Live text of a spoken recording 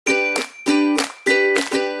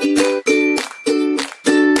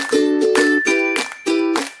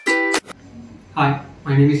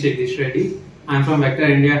My name is Jagdish Reddy. I am from Vector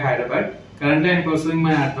India, Hyderabad. Currently, I am pursuing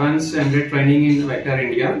my advanced embedded training in Vector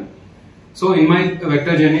India. So, in my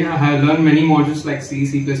Vector journey, I have learned many modules like C,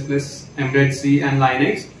 C++, Embedded C, and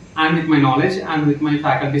Linux. And with my knowledge and with my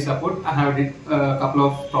faculty support, I have did a couple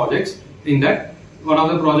of projects. In that, one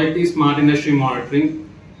of the project is smart industry monitoring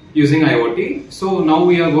using IoT. So now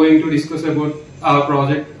we are going to discuss about our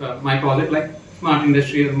project, my project, like smart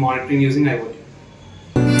industry monitoring using IoT.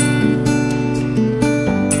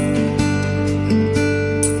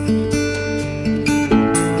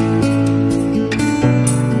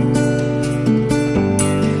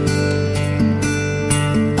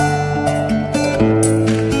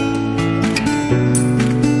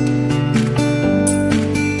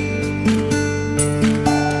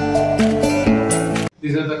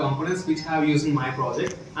 These are the components which I have used in my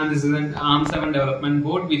project, and this is an ARM7 development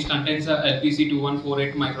board which contains a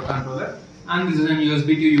LPC2148 microcontroller, and this is a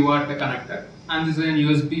USB to UART connector, and this is a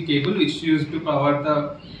USB cable which is used to power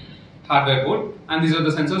the hardware board, and these are the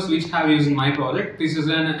sensors which I have used in my project. This is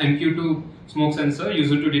an MQ2 smoke sensor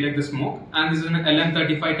used to detect the smoke, and this is an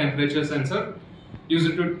LM35 temperature sensor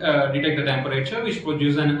used to detect the temperature, which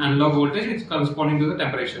produces an analog voltage which is corresponding to the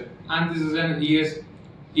temperature, and this is an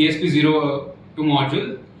ESP02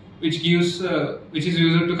 module which is used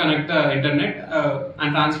to connect the internet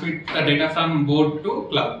and transmit the data from board to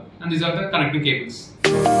cloud, and these are the connecting cables.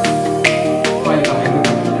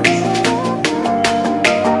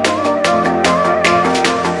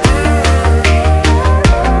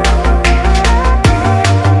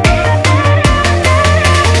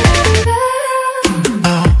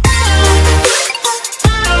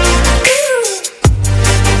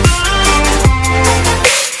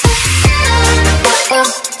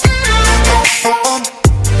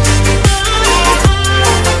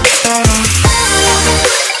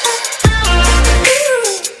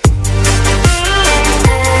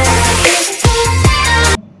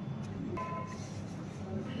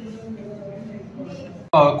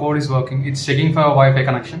 Our code is working. It's checking for a Wi-Fi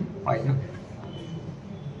connection right now.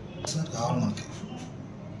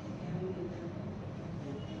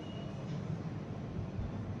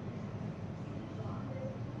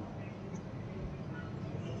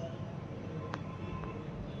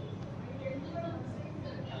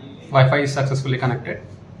 Wi-Fi is successfully connected.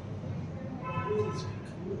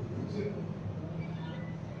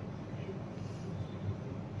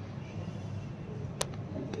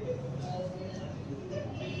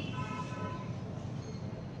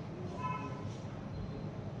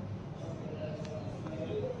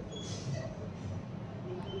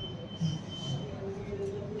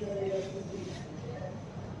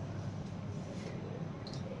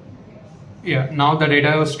 Yeah, now the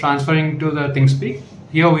data is transferring to the ThinkSpeak.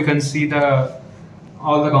 Here we can see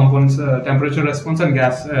all the components, temperature response and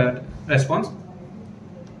gas response.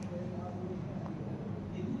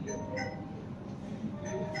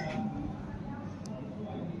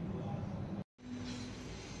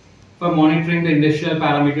 For monitoring the industrial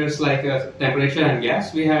parameters like temperature and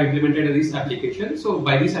gas, we have implemented this application. So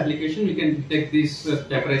by this application, we can detect this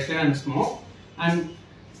temperature and smoke, and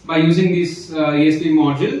by using this ESP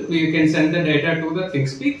module, we can send the data to the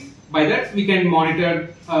ThinkSpeak. By that, we can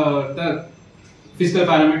monitor the physical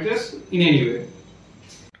parameters in any way.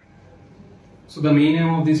 So the main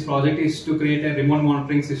aim of this project is to create a remote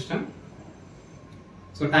monitoring system.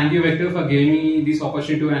 So thank you, Vector, for giving me this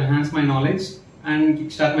opportunity to enhance my knowledge and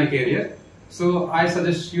kickstart my career. So I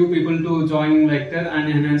suggest you people to join Vector and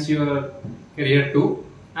enhance your career too.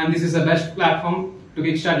 And this is the best platform to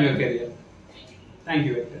kickstart your career. Thank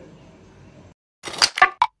you, Vector.